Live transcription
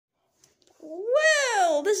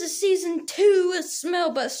Well, this is season 2 of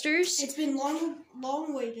Smellbusters. It's been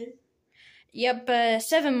long waited. Yep,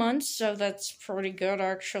 7 months, so that's pretty good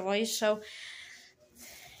actually. So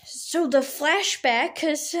the flashback,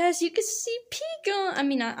 because as you can see, I'm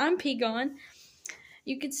Pegon.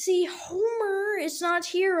 You can see Homer is not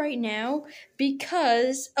here right now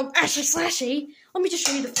because of Ashley Slashy. Let me just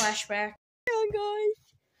show you the flashback. Hey guys.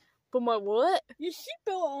 But my what? Your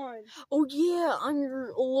seatbelt on. Oh yeah, I'm your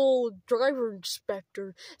little driver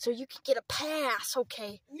inspector, so you can get a pass,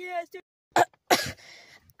 okay? Yes.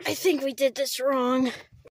 I think we did this wrong.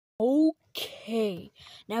 Okay,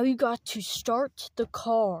 now you got to start the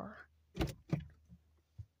car.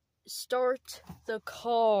 Start the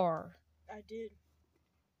car. I did.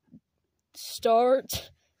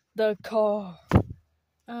 Start the car.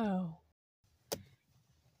 Oh.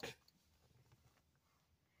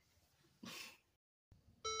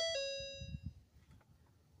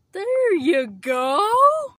 There you go.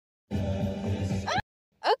 Okay,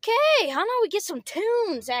 how about we get some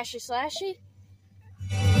tunes, Ashley Slashy?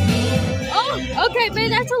 Oh, okay, babe,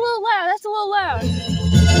 that's a little loud. That's a little loud.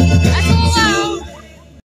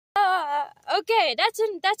 Okay, that's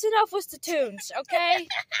enough with the tunes, okay?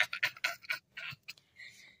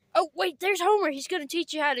 Oh, wait, there's Homer. He's gonna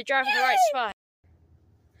teach you how to drive in the right spot.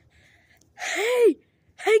 Hey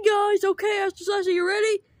guys, okay, Ashley Slashy, you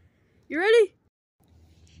ready? You ready?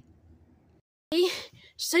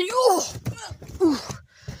 Say, oh!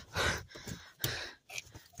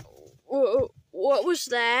 What was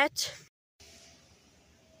that?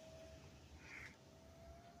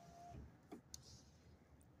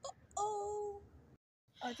 Oh.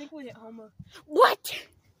 I think we hit Homer. What?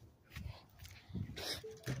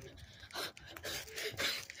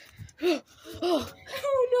 Oh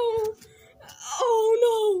no! Oh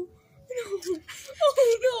no!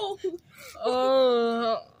 Oh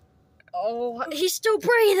no! Oh, he's still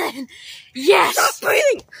breathing. Yes. Stop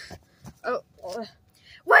breathing! Oh,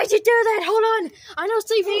 why'd you do that? Hold on. I know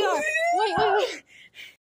CPR. Wait.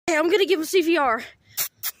 Hey, I'm gonna give him CPR.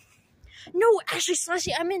 No, Ashley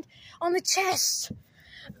Slashy, I meant on the chest.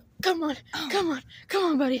 Come on,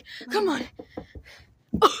 buddy. Come on.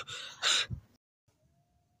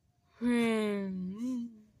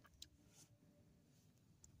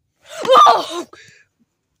 Oh!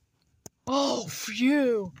 Oh,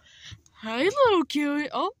 phew. Hey, little cutie.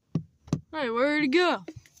 Oh, hey, where'd he go?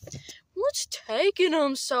 What's taking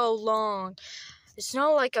him so long? It's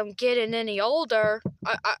not like I'm getting any older.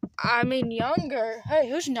 I mean younger. Hey,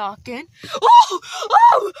 who's knocking? Oh!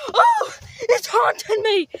 It's haunting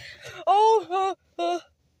me!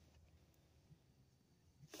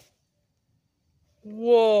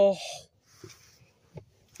 Whoa.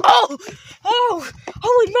 Oh!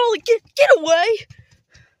 Holy moly, get away!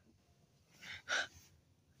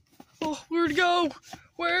 Oh, where'd it go?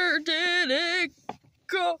 Where did it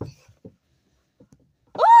go?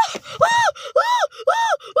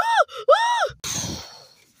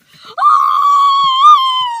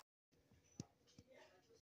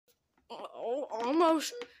 Oh,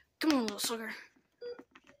 almost. Come on, little sucker.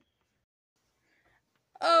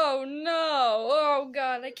 Oh no! Oh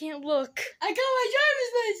god, I can't look. I got my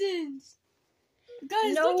driver's license!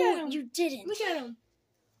 Guys, No, look at him! you didn't. Look at him!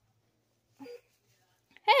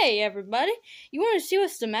 Hey, everybody. You want to see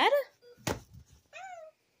what's the matter?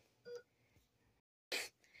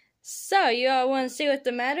 So, you all want to see what's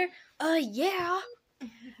the matter? Yeah.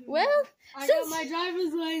 Well, I got my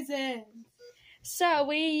driver's license! So,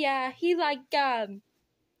 he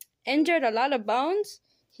injured a lot of bones.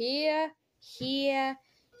 Here,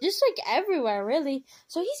 just like everywhere, really.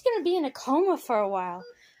 So, he's going to be in a coma for a while.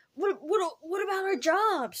 What about our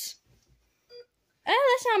jobs?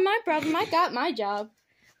 That's not my problem. I got my job.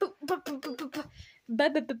 Yeah,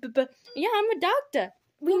 I'm a doctor.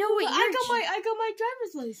 We know what you're. I got my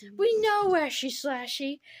driver's license. We know, Ashy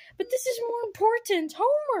Slashy, but this is more important.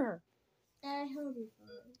 Homer. I hope he's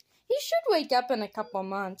fine. He should wake up in a couple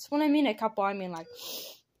months. When I mean a couple, I mean like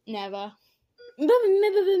never.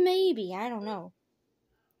 Maybe, I don't know.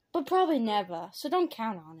 But probably never. So don't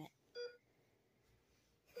count on it.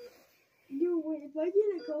 Yo, wait, if I get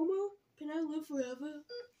in a coma, can I live forever?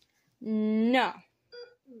 No.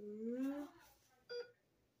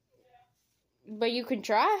 But you can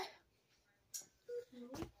try.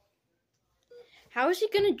 How is he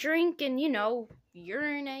gonna drink and,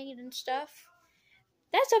 urinate and stuff?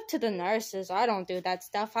 That's up to the nurses. I don't do that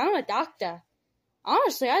stuff. I'm a doctor.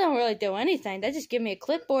 Honestly, I don't really do anything. They just give me a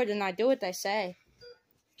clipboard and I do what they say.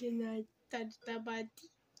 Can I touch the body?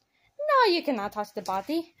 No, you cannot touch the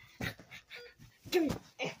body. Come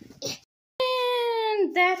here.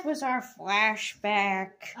 And that was our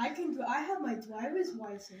flashback. I have my driver's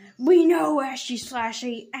license. We know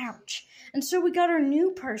Ashley/A. Ouch. And so we got our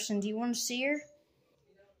new person. Do you want to see her?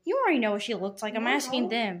 You already know what she looks like. I'm asking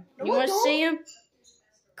them. No, You want to I don't. see him?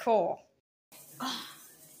 Cool. What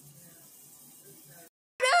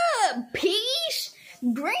up, Peace?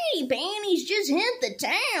 Granny Panties just hit the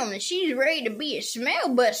town and she's ready to be a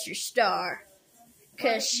smellbuster star.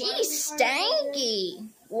 'Cause she's stanky.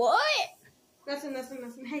 What?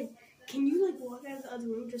 Nothing. Hey, can you walk out of the other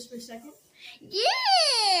room just for a second?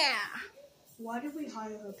 Yeah! Why did we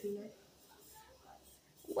hire her, Peanut?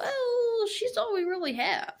 Well, she's all we really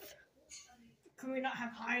have. Can we not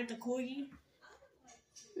have hired the corgi?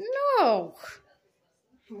 No.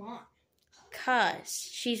 Why? 'Cause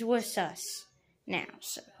she's with us now,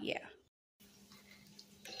 so yeah.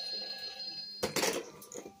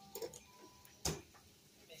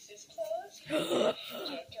 Mrs. Claus, you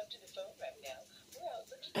can't come to the phone right now. We're out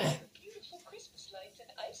looking for beautiful Christmas lights and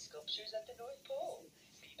ice sculptures at the North Pole.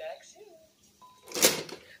 Be back soon.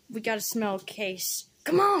 We got a smell case.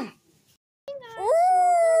 Come on!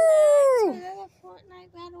 Ooh!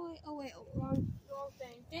 Fortnite battle. Oh wait, wrong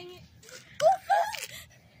thing. Dang it.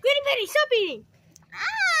 Granny Penny, stop eating!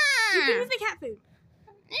 You give Ah! us the cat food.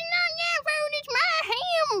 It's not cat food, it's my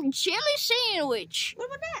ham chili sandwich. What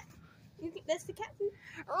about that? That's the cat food.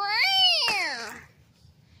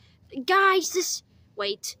 Guys,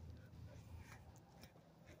 wait.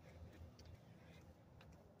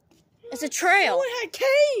 It's a trail. Oh, it had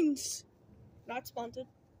canes! Not sponsored.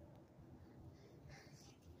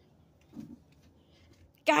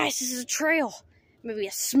 Guys, this is a trail. Maybe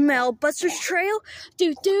a Smellbusters trail?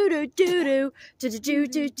 Do do do do do do do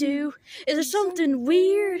do do. Is there something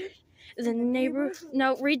weird? Is the neighbor?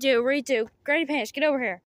 No, redo. Granny Pants, get over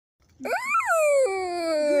here.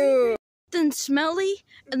 Ooh. Something smelly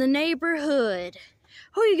in the neighborhood.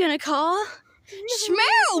 Who are you gonna call?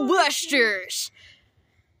 Smellbusters.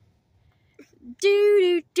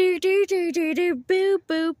 Do do do do do do boo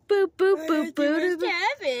boo boo boo boo boo boo.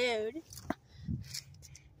 Cat food.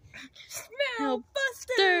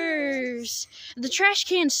 Smellbusters. The trash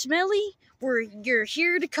can's smelly. You're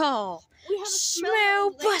here to call. We have a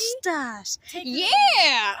Smellbusters.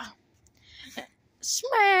 Yeah.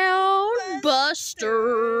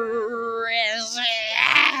 Smellbusters.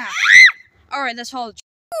 All right, that's all.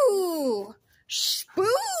 Ooh,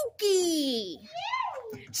 spooky.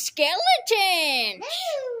 Skeletons.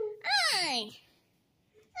 Hi.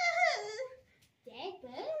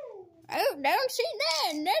 Oh, don't see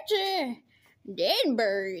that. That's a dead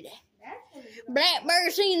bird.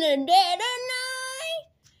 Blackbird seen the dead of night.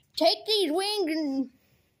 Take these wings and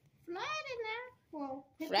fly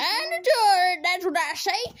in the door. That's what I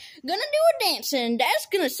say. Gonna do a dancing. That's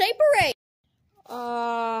gonna say parade.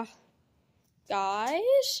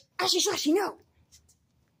 Guys? Actually, no.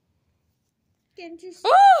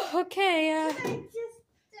 Oh, okay,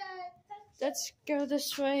 let's go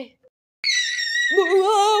this way.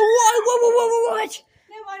 Whoa, what?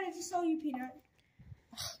 Never mind, I just saw you, Peanut.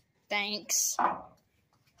 Thanks.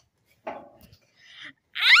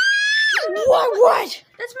 What?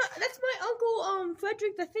 That's my uncle,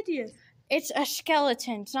 Frederick the 50th. It's a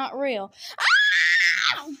skeleton. It's not real.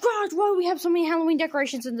 Oh, God, why do we have so many Halloween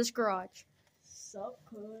decorations in this garage? Sup,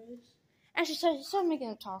 cuz? Actually, stop making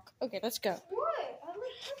them talk. Okay, let's go. What? I like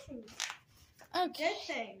pushing. Okay. Dead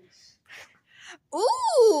things.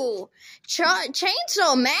 Ooh,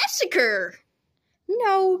 Chainsaw Massacre.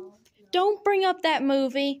 No, don't bring up that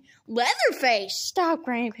movie. Leatherface. Stop,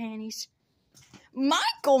 Granny Panties.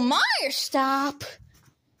 Michael Myers, stop.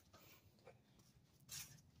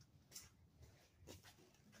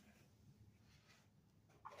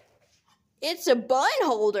 It's a bun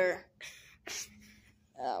holder.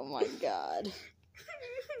 Oh my God.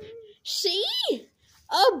 See?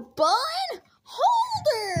 A bun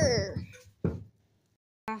holder.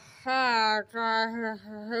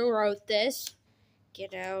 Who wrote this?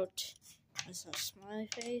 Get out. That's a smiley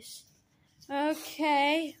face.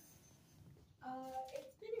 Okay.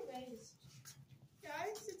 It's been erased.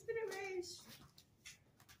 Guys, it's been erased.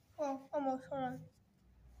 Well, almost. Hold on.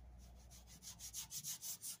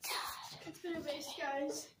 It's been erased,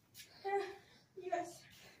 guys. Yes,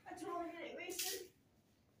 I totally didn't erase it.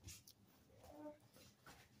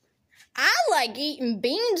 I like eating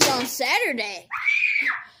beans on Saturday.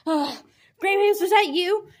 Grandmas, was that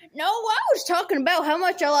you? No, I was talking about how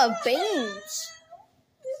much I love beans.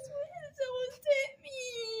 This one almost hit me.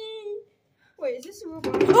 Wait, is this a real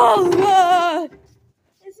Oh,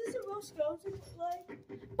 Is this a real skeleton?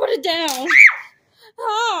 put it down.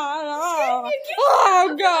 Oh,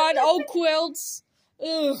 God. Oh, quilts.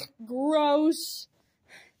 Ugh, gross.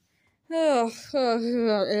 Ugh, ugh,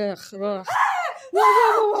 ugh, ugh. Ew.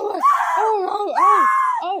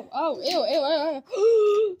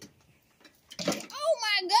 Oh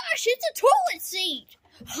my gosh, it's a toilet seat!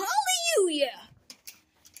 Hallelujah!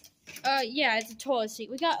 Yeah, it's a toilet seat.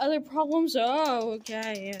 We got other problems. Oh,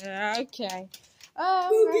 okay, okay.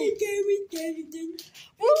 We're leaving.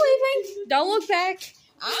 Don't look back.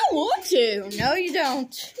 I want to. No, you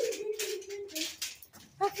don't.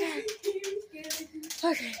 Okay.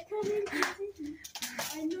 Okay.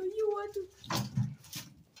 I know you want to.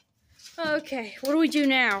 Okay, what do we do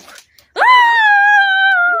now?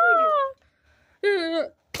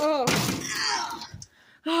 Oh.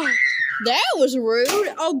 That was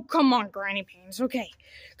rude. Oh, come on, Granny Pants. Okay.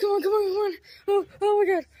 Come on. Oh my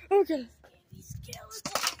god. Okay.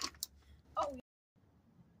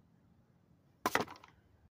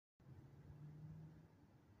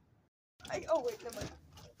 Oh wait, never mind.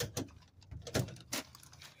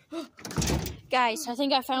 Guys, I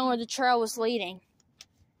think I found where the trail was leading.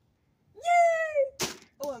 Yay!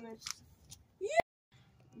 Oh, I missed.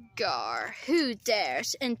 Gar, who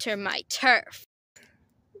dares enter my turf?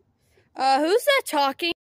 Who's that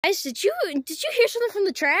talking? Guys, did you hear something from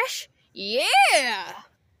the trash? Yeah!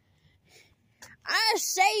 I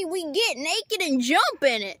say we get naked and jump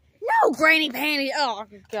in it. No, Granny Panty. Oh,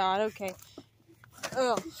 God, okay.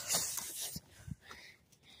 Oh.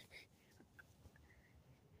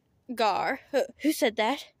 Gar. Who said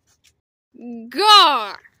that?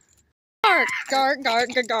 Gar! Gar.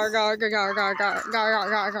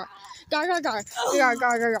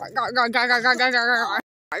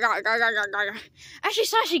 Actually,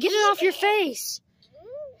 Sasha, get it off your face.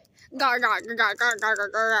 Gar.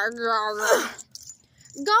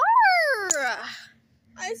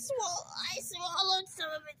 I swallowed some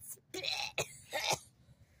of its spit.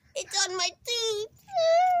 It's on my tooth.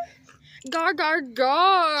 Gar. Gar,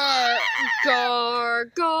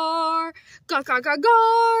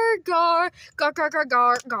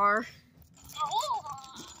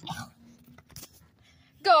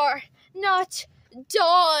 not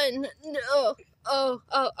done. No. Oh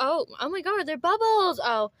my god, they're bubbles.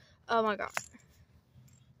 Oh my god.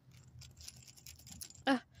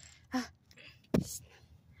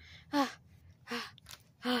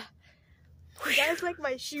 You guys like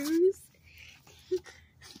my shoes?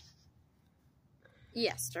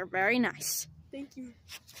 Yes, they're very nice. Thank you.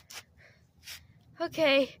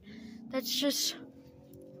 Okay, let's just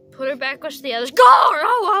put her back with the others. Gar!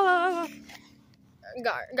 Oh.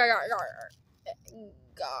 Gar.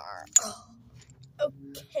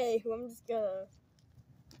 Okay, well, I'm just gonna.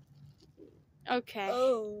 Okay.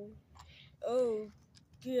 Oh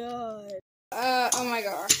god. Oh my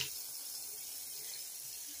god.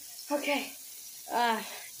 Okay.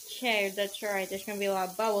 Okay, that's right. There's gonna be a lot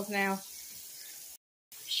of bubbles now.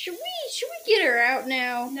 Should we get her out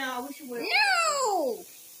now? No, we should wait. No!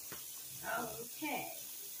 Okay.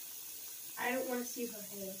 I don't want to see her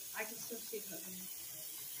hair. I can still see her hair.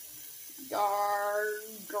 Gar.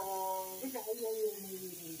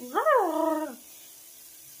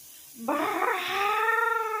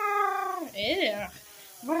 Ew.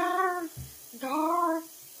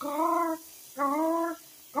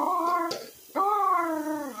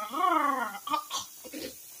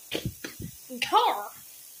 Gar.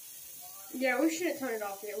 Yeah, we shouldn't turn it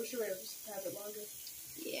off yet. We should let it just have it longer.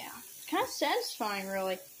 Yeah. Kind of satisfying,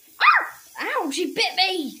 really. Ow, she bit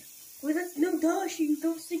me! Well, that's no gosh. You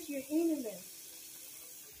don't stick your hand in there.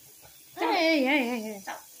 Hey.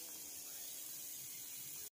 Stop.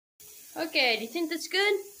 Okay, do you think that's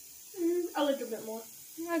good? A little bit more.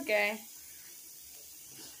 Okay.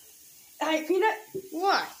 Alright, Peanut.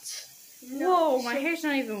 What? No, Whoa, my hair's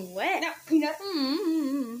not even wet. No, Peanut.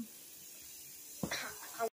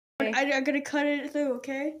 I'm gonna cut it through,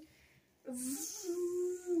 okay?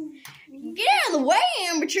 Get out of the way,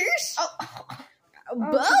 amateurs!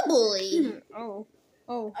 Bubbly! Oh.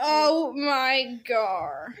 Oh my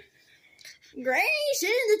god. Granny's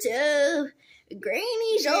in the tub.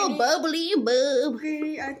 Granny's all bubbly above.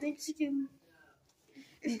 Granny, I think she can.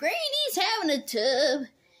 Granny's having a tub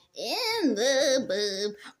in the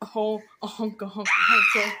bub. A hunka.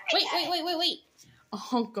 Wait. A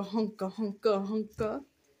hunka.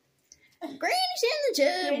 Granny's in the tub. Granny, you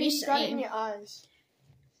got it in saying, your eyes.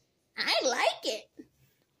 I like it.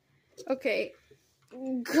 Okay.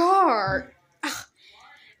 Gar.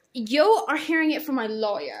 You are hearing it from my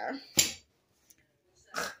lawyer.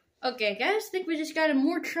 Okay, guys, think we just got in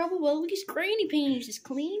more trouble. Well, at least Granny Panties is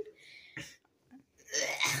clean.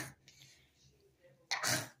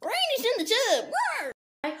 Granny's in the tub. Roar!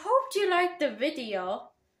 I hope you liked the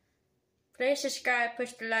video. Please subscribe,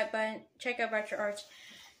 push the like button, check out Retro Arts.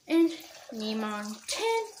 And Neemon 10.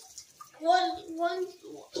 One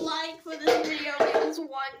like for this video is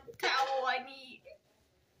one towel I need.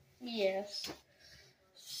 Yes.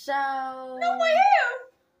 So. No, my hair!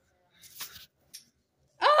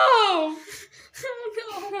 Oh!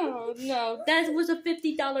 Oh no. Oh no, that was a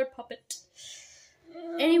 $50 puppet.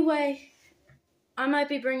 Anyway, I might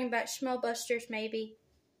be bringing back Smellbusters maybe.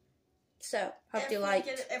 So, hope you liked.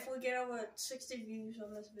 If we get over 60 views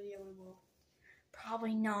on this video, we will.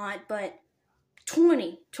 Probably not, but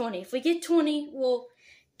 20. If we get 20, we'll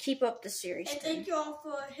keep up the series. And thank you all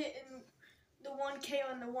for hitting the 1K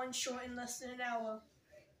on the one short in less than an hour.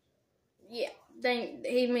 Yeah, then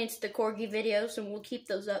he makes the Corgi videos, and we'll keep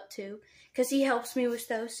those up too, because he helps me with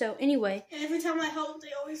those. So anyway. And every time I help,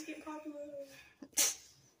 they always get popular.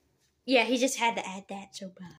 Yeah, he just had to add that, so bye.